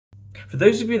For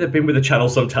those of you that have been with the channel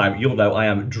some time, you'll know I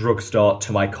am drugstore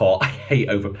to my core. I hate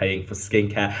overpaying for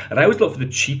skincare, and I always look for the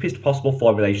cheapest possible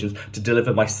formulations to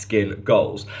deliver my skin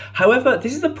goals. However,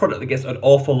 this is a product that gets an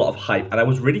awful lot of hype, and I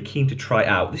was really keen to try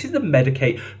out. This is the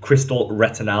Medik8 Crystal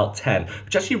Retinal 10,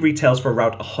 which actually retails for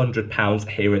around £100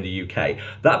 here in the UK.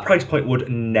 That price point would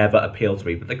never appeal to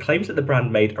me, but the claims that the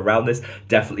brand made around this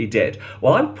definitely did.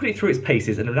 Well, I've put it through its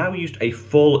paces and have now used a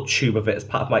full tube of it as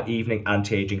part of my evening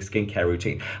anti-aging skincare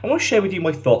routine. I want to share with you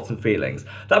my thoughts and feelings.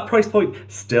 That price point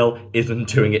still isn't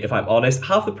doing it, if I'm honest.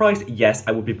 Half the price, yes,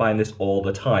 I would be buying this all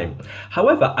the time.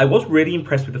 However, I was really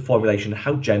impressed with the formulation and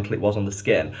how gentle it was on the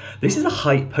skin. This is a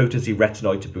high potency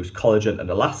retinoid to boost collagen and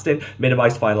elastin,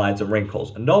 minimize fine lines and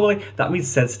wrinkles. And normally that means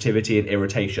sensitivity and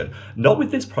irritation. Not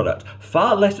with this product.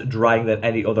 Far less drying than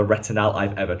any other retinol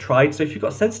I've ever tried. So if you've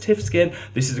got sensitive skin,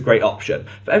 this is a great option.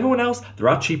 For everyone else, there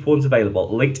are cheap ones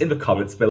available, linked in the comments below.